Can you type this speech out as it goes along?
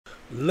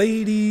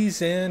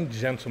Ladies and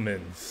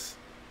gentlemen,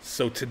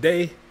 so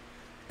today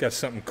got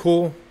something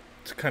cool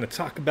to kind of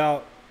talk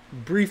about,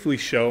 briefly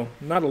show.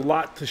 Not a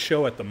lot to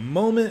show at the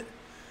moment,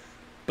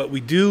 but we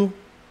do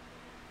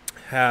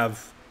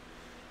have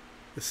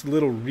this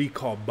little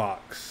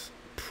Recalbox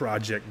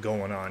project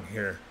going on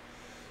here.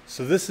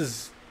 So this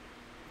is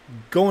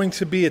going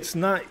to be, it's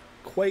not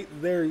quite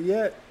there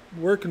yet,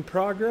 work in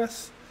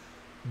progress,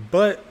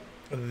 but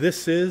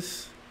this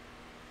is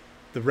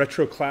the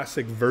Retro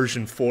Classic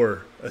version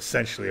 4,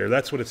 essentially, or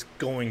that's what it's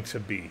going to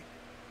be.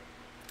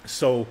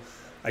 So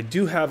I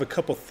do have a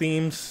couple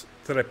themes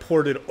that I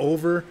ported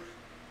over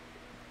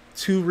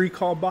to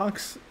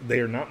Recalbox.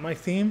 They are not my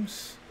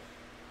themes.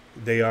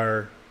 They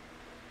are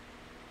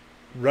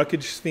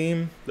Wreckage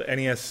theme, the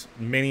NES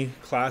Mini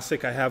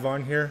Classic I have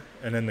on here,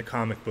 and then the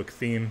comic book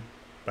theme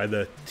by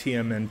the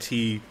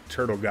TMNT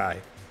Turtle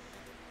Guy.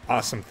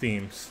 Awesome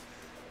themes.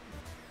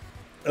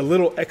 A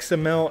little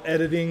XML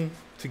editing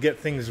to get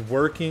things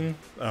working,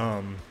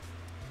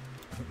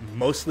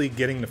 mostly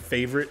getting the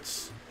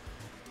favorites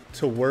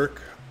to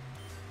work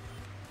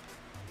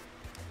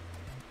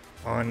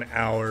on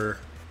our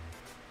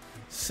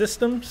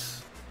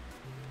systems.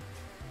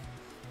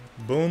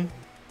 Boom,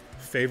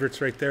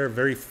 favorites right there.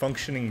 Very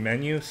functioning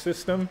menu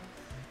system.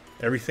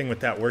 Everything with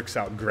that works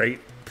out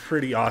great.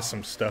 Pretty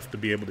awesome stuff to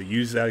be able to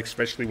use that,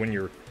 especially when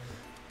you're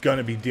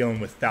gonna be dealing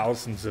with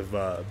thousands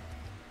of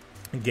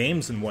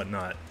games and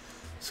whatnot.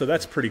 So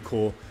that's pretty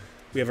cool.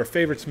 We have our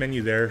favorites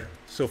menu there.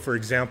 So for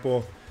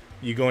example,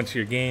 you go into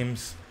your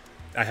games.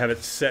 I have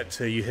it set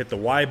to you hit the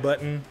Y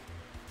button.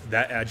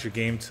 That adds your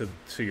game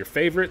to your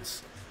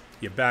favorites.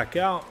 You back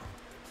out,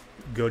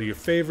 go to your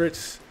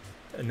favorites,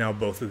 and now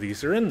both of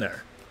these are in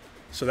there.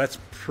 So that's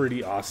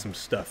pretty awesome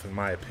stuff in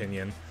my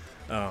opinion.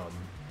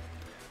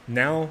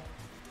 Now,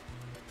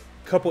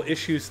 a couple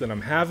issues that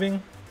I'm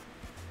having,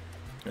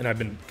 and I've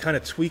been kind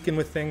of tweaking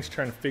with things,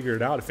 trying to figure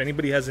it out. If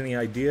anybody has any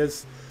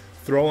ideas,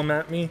 throw them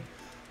at me.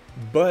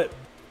 But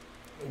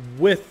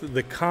with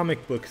the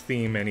comic book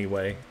theme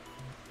anyway,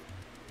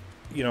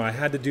 you know, I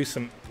had to do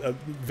some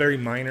very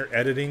minor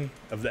editing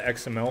of the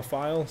XML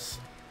files,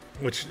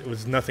 which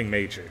was nothing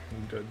major.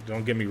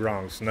 Don't get me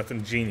wrong, there's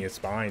nothing genius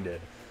behind it.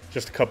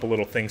 Just a couple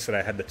little things that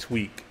I had to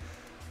tweak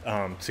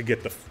to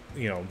get the,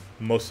 you know,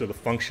 most of the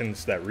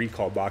functions that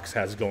Recalbox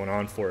has going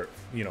on for it,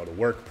 you know, to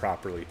work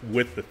properly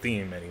with the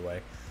theme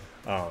anyway.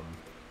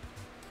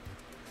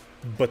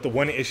 But the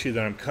one issue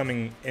that I'm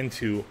coming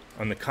into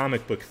on the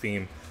comic book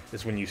theme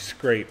is when you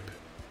scrape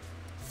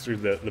through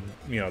the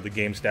you know, the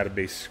games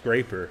database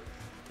scraper,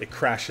 it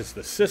crashes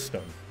the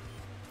system.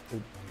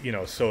 You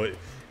know, so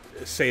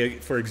say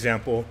for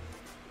example,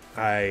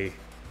 I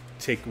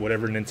take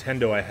whatever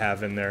Nintendo I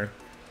have in there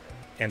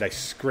and I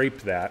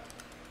scrape that.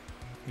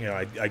 You know,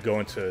 I go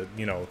into,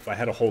 you know, if I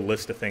had a whole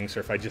list of things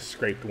or if I just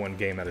scraped one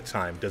game at a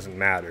time, doesn't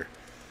matter.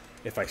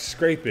 If I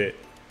scrape it,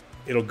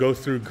 it'll go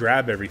through,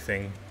 grab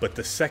everything, but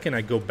the second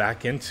I go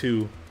back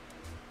into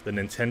the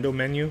Nintendo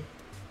menu,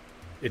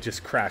 it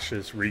just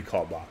crashes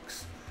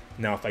Recalbox.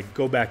 Now, if I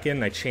go back in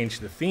and I change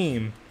the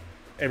theme,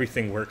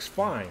 everything works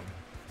fine.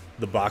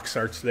 The box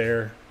art's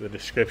there, the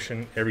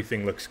description,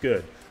 everything looks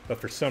good. But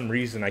for some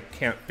reason, I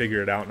can't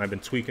figure it out, and I've been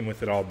tweaking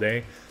with it all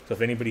day. So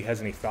if anybody has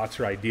any thoughts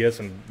or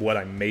ideas on what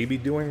I may be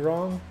doing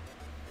wrong,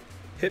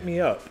 hit me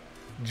up.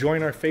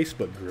 Join our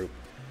Facebook group.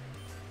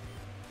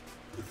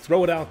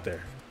 Throw it out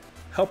there.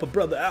 Help a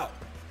brother out.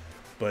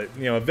 But,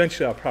 you know,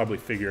 eventually I'll probably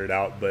figure it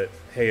out. But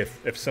hey,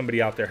 if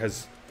somebody out there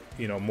has,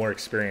 you know, more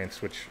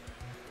experience, which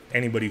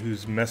anybody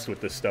who's messed with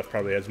this stuff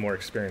probably has more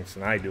experience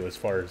than I do as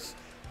far as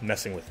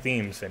messing with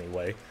themes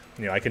anyway.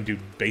 You know, I can do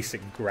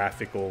basic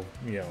graphical,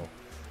 you know,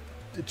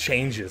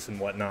 changes and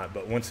whatnot.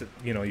 But once it,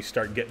 you know, you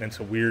start getting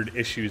into weird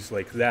issues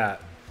like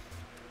that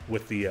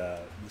with the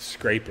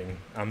scraping,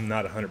 I'm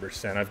not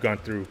 100%. I've gone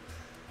through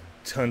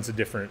tons of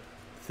different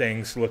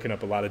things, looking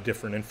up a lot of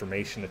different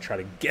information to try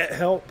to get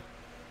help,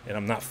 and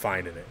I'm not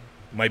finding it.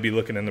 Might be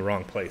looking in the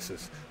wrong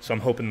places. So I'm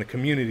hoping the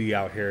community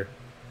out here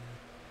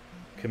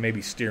can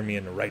maybe steer me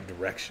in the right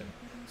direction.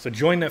 So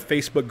join that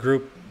Facebook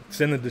group. It's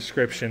in the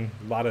description.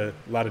 A lot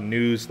of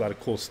news, a lot of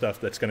cool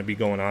stuff that's going to be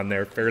going on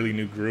there. Fairly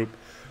new group,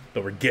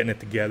 but we're getting it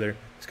together.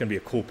 It's going to be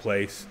a cool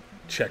place.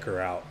 Check her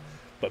out.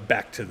 But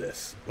back to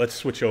this. Let's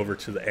switch over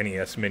to the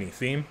NES Mini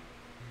theme.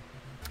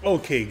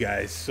 Okay,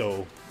 guys,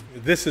 so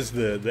this is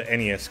the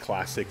NES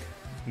Classic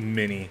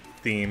Mini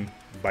theme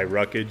by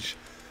Wreckage.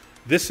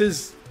 This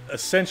is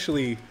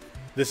essentially,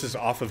 this is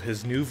off of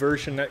his new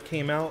version that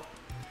came out,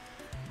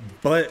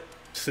 but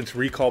since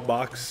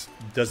Recalbox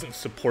doesn't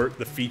support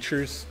the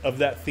features of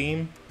that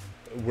theme,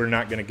 we're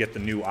not going to get the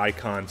new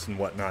icons and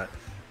whatnot.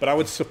 But I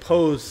would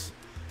suppose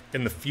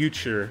in the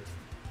future,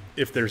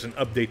 if there's an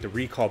update to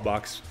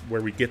Recalbox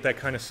where we get that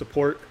kind of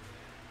support,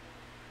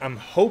 I'm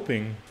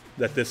hoping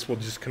that this will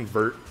just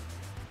convert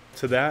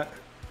to that,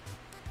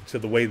 to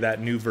the way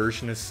that new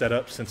version is set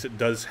up, since it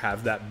does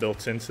have that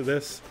built into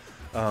this.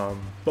 But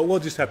we'll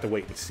just have to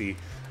wait and see.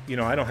 You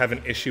know, I don't have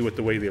an issue with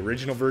the way the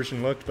original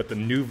version looked, but the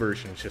new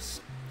version is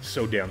just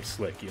so damn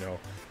slick, you know.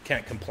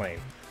 Can't complain.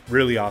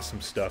 Really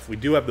awesome stuff. We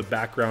do have the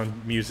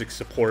background music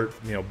support,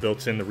 you know,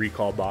 built in the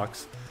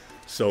Recalbox,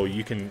 so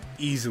you can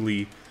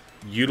easily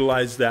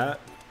utilize that,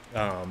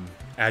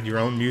 add your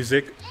own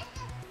music,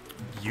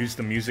 use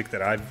the music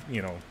that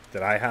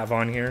I have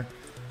on here,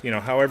 you know,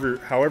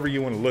 however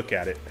you want to look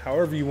at it,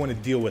 however you want to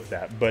deal with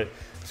that. But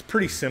it's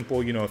pretty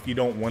simple, you know. If you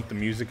don't want the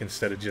music,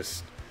 instead of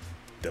just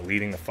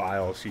deleting the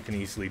files, you can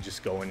easily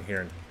just go in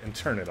here and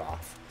turn it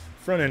off.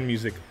 Front end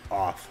music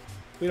off.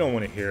 We don't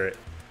want to hear it,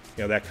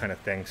 you know, that kind of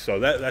thing. So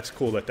that's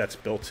cool that that's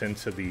built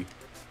into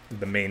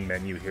the main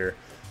menu here.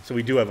 So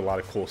we do have a lot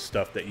of cool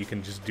stuff that you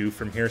can just do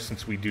from here,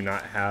 since we do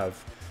not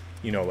have,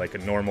 you know, like a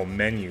normal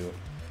menu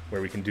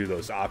where we can do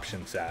those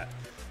options at.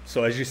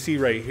 So as you see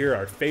right here,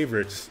 our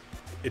favorites,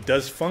 it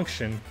does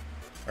function.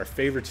 Our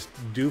favorites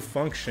do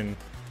function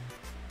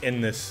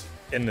in this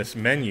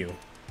menu,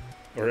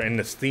 or in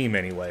this theme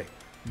anyway.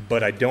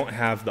 But I don't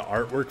have the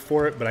artwork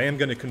for it, but I am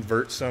going to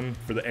convert some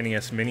for the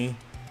NES Mini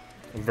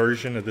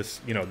version of this,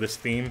 you know, this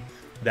theme.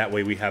 That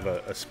way we have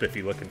a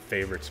spiffy looking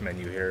favorites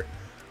menu here.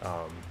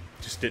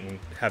 Just didn't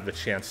have the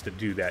chance to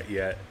do that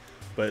yet,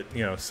 but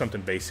you know,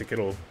 something basic.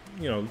 It'll,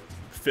 you know,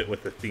 fit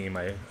with the theme,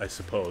 I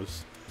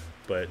suppose.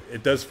 But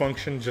it does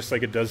function just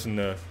like it does in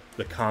the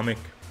comic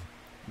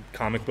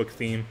book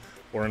theme,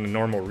 or in the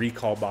normal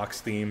Recalbox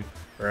theme,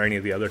 or any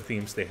of the other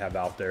themes they have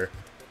out there.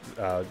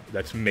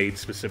 That's made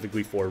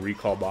specifically for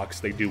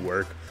Recalbox. They do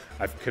work.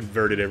 I've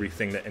converted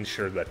everything to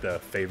ensure that the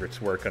favorites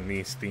work on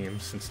these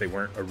themes, since they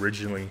weren't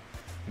originally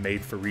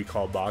made for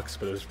Recalbox.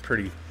 But it was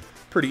pretty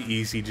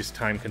easy, just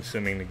time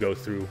consuming to go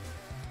through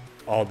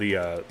all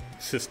the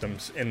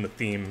systems in the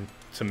theme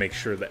to make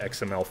sure the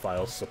XML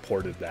files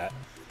supported that.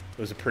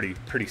 It was a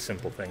pretty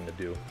simple thing to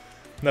do.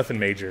 Nothing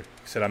major. Like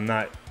I said, I'm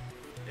not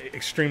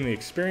extremely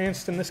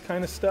experienced in this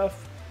kind of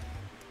stuff.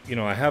 You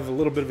know, I have a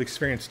little bit of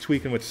experience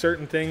tweaking with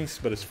certain things,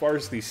 but as far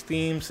as these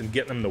themes and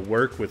getting them to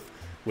work with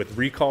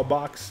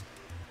Recalbox,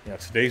 you know,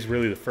 today's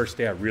really the first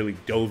day I really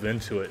dove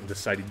into it and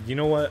decided, you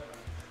know what,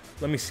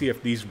 let me see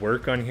if these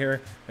work on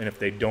here, and if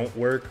they don't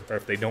work, or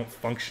if they don't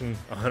function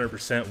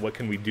 100%, what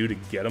can we do to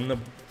get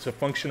them to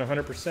function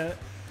 100%?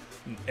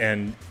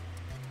 And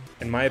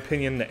in my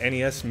opinion, the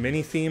NES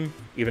Mini theme,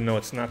 even though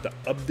it's not the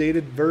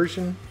updated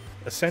version,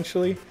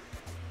 essentially,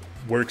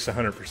 works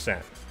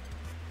 100%.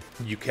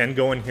 You can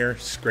go in here,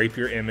 scrape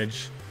your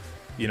image,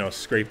 you know,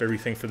 scrape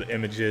everything for the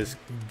images,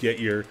 get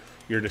your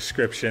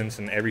descriptions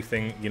and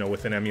everything, you know,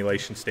 with an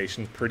emulation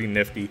station. Pretty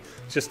nifty.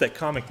 It's just that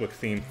comic book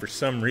theme, for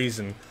some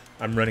reason,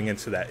 I'm running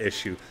into that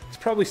issue. It's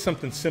probably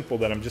something simple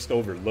that I'm just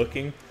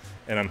overlooking,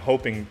 and I'm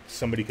hoping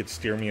somebody could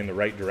steer me in the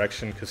right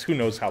direction, because who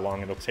knows how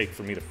long it'll take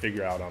for me to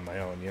figure out on my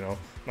own, you know.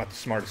 I'm not the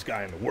smartest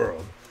guy in the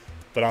world,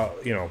 but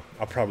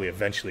I'll probably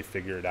eventually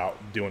figure it out,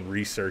 doing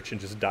research and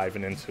just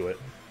diving into it.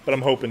 But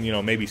I'm hoping, you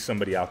know, maybe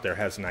somebody out there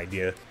has an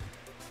idea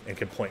and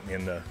can point me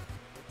in the,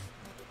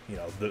 you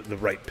know, the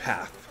right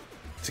path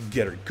to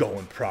get her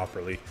going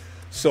properly.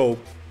 So,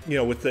 you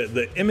know, with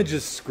the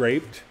images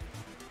scraped,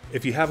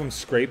 if you have them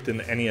scraped in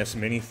the NES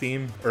Mini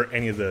theme, or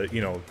any of the,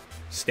 you know,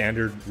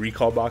 standard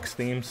Recalbox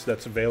themes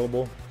that's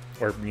available,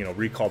 or, you know,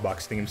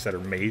 Recalbox themes that are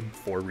made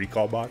for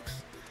Recalbox,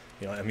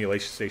 you know,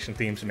 emulation station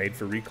themes made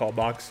for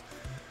Recalbox,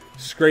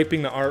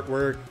 scraping the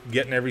artwork,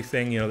 getting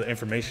everything, you know, the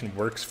information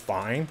works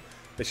fine.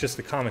 It's just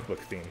the comic book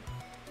theme.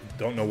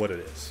 Don't know what it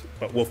is,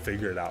 but we'll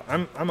figure it out.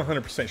 I'm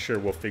 100% sure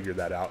we'll figure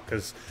that out,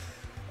 because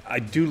I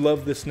do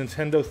love this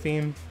Nintendo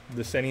theme,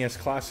 this NES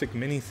Classic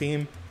Mini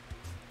theme,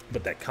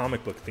 but that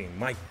comic book theme,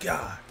 my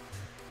God,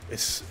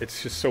 it's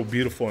just so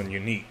beautiful and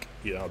unique.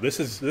 You know,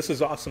 this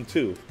is awesome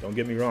too. Don't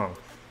get me wrong.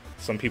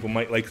 Some people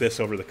might like this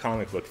over the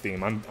comic book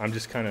theme. I'm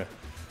just kind of,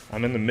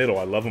 I'm in the middle.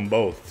 I love them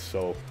both,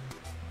 so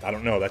I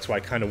don't know. That's why I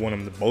kind of want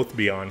them to both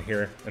be on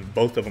here, and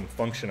both of them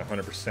function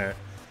 100%.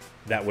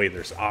 That way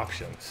there's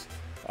options.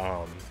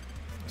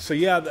 So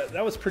yeah,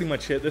 that was pretty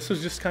much it. This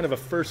was just kind of a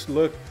first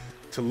look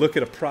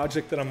at a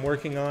project that I'm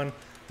working on.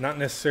 Not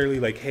necessarily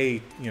like,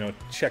 hey, you know,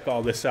 check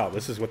all this out.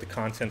 This is what the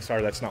contents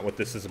are. That's not what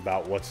this is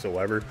about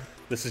whatsoever.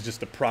 This is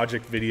just a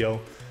project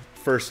video,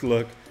 first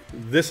look.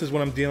 This is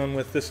what I'm dealing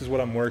with. This is what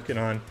I'm working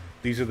on.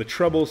 These are the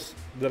troubles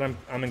that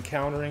I'm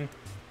encountering.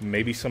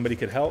 Maybe somebody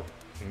could help,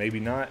 maybe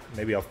not.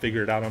 Maybe I'll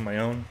figure it out on my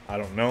own. I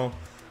don't know.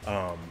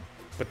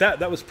 But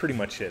that was pretty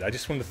much it. I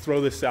just wanted to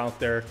throw this out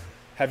there,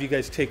 have you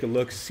guys take a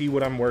look, see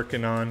what I'm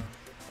working on.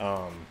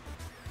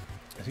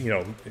 You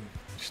know,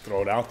 just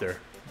throw it out there.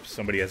 If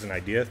somebody has an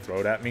idea, throw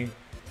it at me.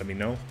 Let me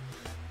know.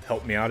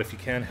 Help me out if you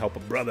can. Help a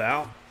brother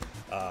out.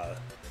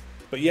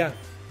 But yeah,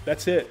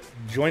 that's it.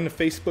 Join the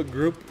Facebook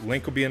group.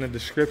 Link will be in the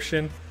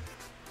description.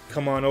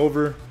 Come on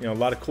over. You know, a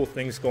lot of cool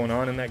things going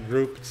on in that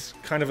group. It's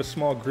kind of a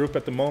small group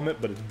at the moment,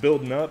 but it's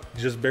building up.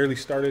 Just barely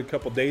started a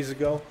couple days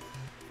ago.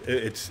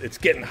 It's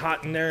getting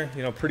hot in there.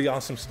 You know, pretty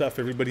awesome stuff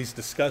everybody's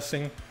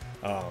discussing.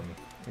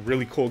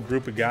 Really cool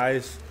group of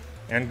guys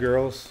and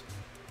girls.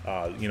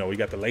 You know, we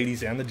got the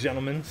ladies and the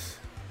gentlemen.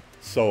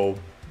 So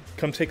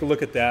come take a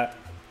look at that.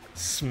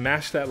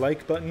 Smash that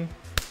like button.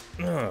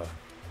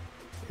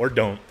 Or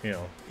don't, you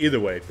know, either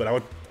way. But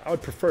I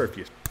would prefer if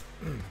you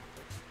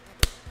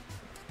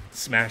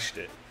smashed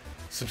it.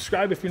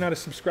 Subscribe if you're not a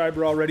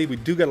subscriber already. We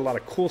do got a lot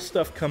of cool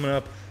stuff coming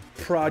up,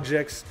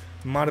 projects,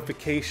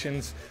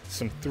 modifications,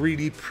 some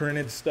 3D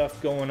printed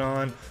stuff going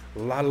on, a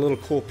lot of little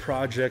cool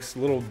projects,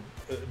 a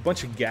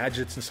bunch of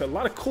gadgets and stuff, a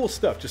lot of cool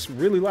stuff, just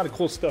really a lot of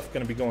cool stuff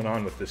going to be going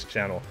on with this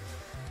channel.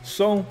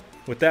 So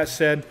with that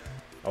said,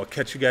 I'll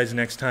catch you guys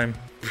next time.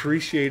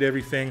 Appreciate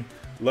everything.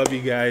 Love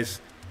you guys.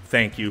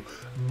 Thank you.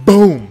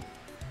 Boom.